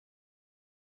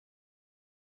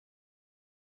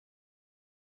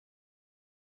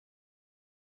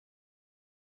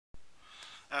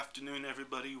Afternoon,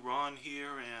 everybody. Ron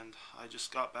here, and I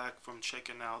just got back from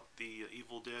checking out the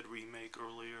Evil Dead remake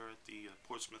earlier at the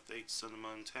Portsmouth 8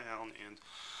 Cinema in town, and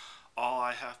all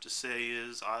I have to say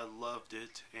is I loved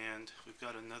it, and we've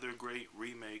got another great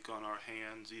remake on our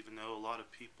hands, even though a lot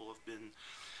of people have been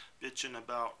bitching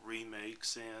about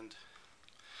remakes, and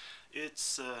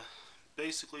it's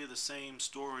basically the same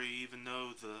story, even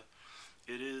though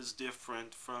it is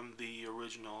different from the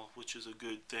original, which is a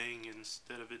good thing,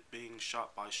 instead of it being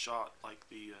shot by shot like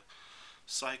the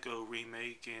Psycho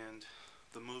remake. And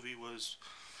the movie was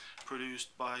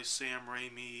produced by Sam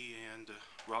Raimi and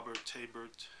Robert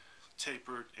Tapert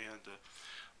and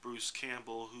Bruce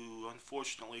Campbell, who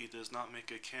unfortunately does not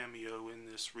make a cameo in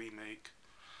this remake,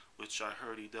 which I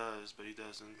heard he does, but he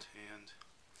doesn't. And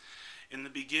in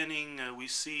the beginning, we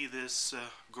see this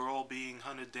girl being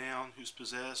hunted down who's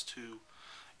possessed, who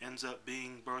ends up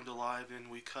being burned alive, and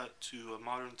we cut to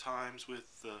modern times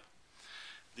with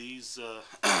these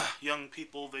young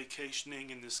people vacationing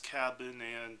in this cabin,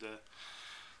 and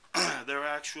they're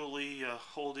actually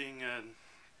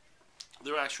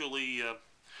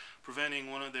preventing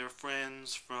one of their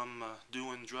friends from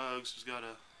doing drugs, who's got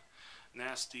a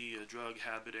nasty drug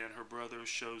habit, and her brother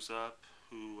shows up,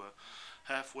 who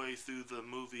halfway through the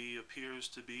movie appears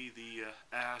to be the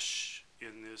Ash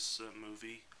in this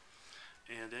movie.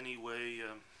 And anyway,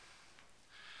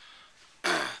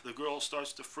 the girl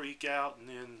starts to freak out, and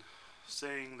then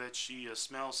saying that she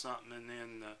smells something, and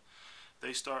then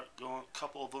they start going. A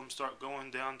couple of them start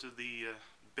going down to the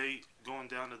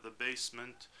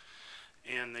basement,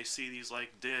 and they see these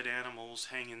like dead animals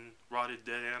hanging, rotted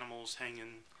dead animals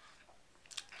hanging,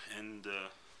 and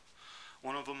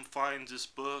one of them finds this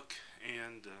book,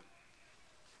 and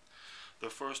the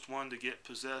first one to get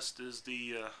possessed is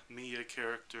the Mia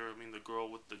character, the girl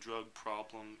with the drug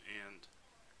problem. And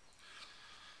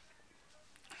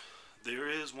there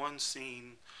is one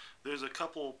scene, there's a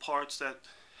couple parts that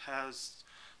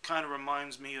kind of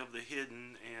reminds me of The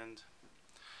Hidden, and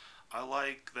I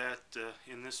like that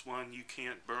in this one you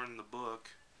can't burn the book.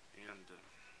 And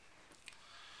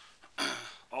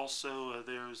also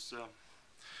there's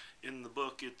in the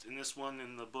book, in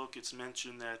the book it's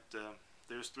mentioned that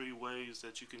there's 3 ways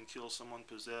that you can kill someone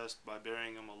possessed: by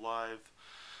burying them alive,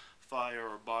 fire,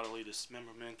 or bodily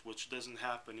dismemberment, which doesn't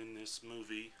happen in this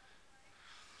movie.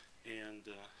 And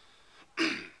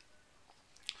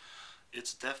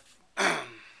it's and a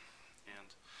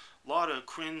lot of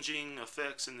cringing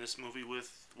effects in this movie,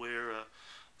 with where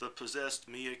the possessed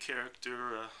Mia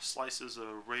character slices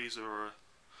a razor or a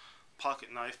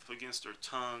pocket knife against her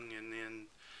tongue, and then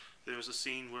there's a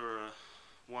scene where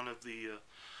one of the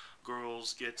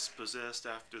girls gets possessed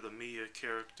after the Mia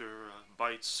character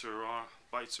bites her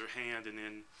hand, and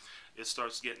then it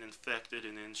starts getting infected,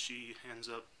 and then she ends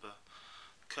up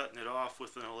cutting it off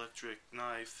with an electric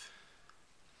knife.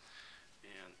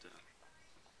 And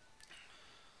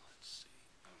let's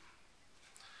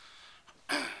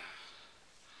see.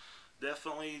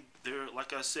 Definitely,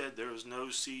 like I said, there is no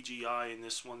CGI in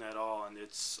this one at all, and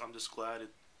I'm just glad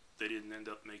they didn't end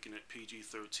up making it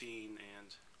PG-13.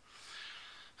 And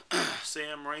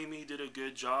Sam Raimi did a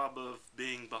good job of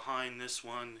being behind this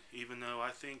one, even though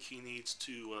I think he needs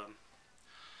to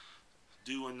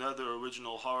do another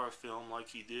original horror film like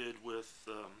he did with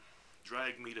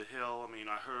Drag Me to Hell.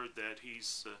 I heard that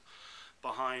he's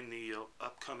behind the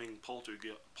upcoming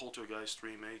Poltergeist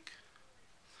remake.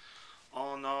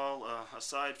 All in all,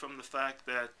 aside from the fact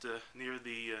that near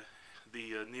the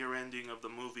near ending of the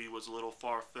movie was a little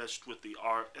far-fetched with the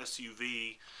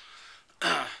SUV,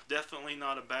 definitely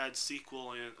not a bad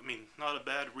sequel, and not a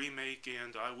bad remake,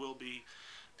 and I will be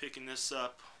picking this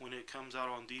up when it comes out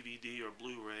on DVD or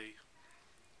Blu-ray.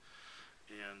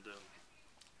 And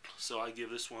so I give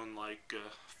this one like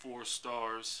 4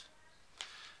 stars,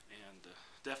 and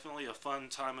definitely a fun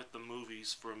time at the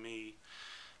movies for me.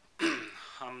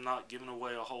 I'm not giving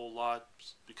away a whole lot,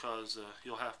 because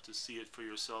you'll have to see it for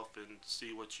yourself and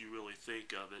see what you really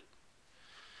think of it.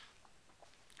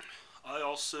 I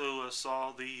also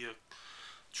saw the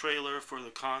trailer for The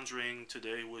Conjuring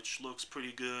today, which looks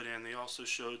pretty good, and they also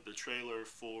showed the trailer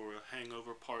for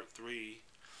Hangover Part 3,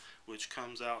 which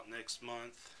comes out next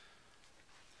month.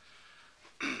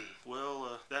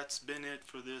 Well, that's been it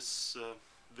for this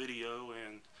video,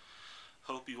 and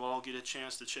hope you all get a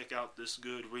chance to check out this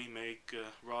good remake.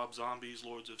 Rob Zombie's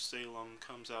Lords of Salem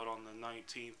comes out on the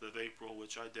 19th of April,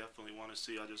 which I definitely want to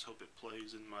see. I just hope it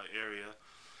plays in my area.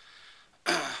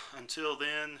 Until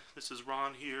then, this is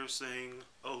Ron here saying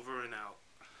over and out.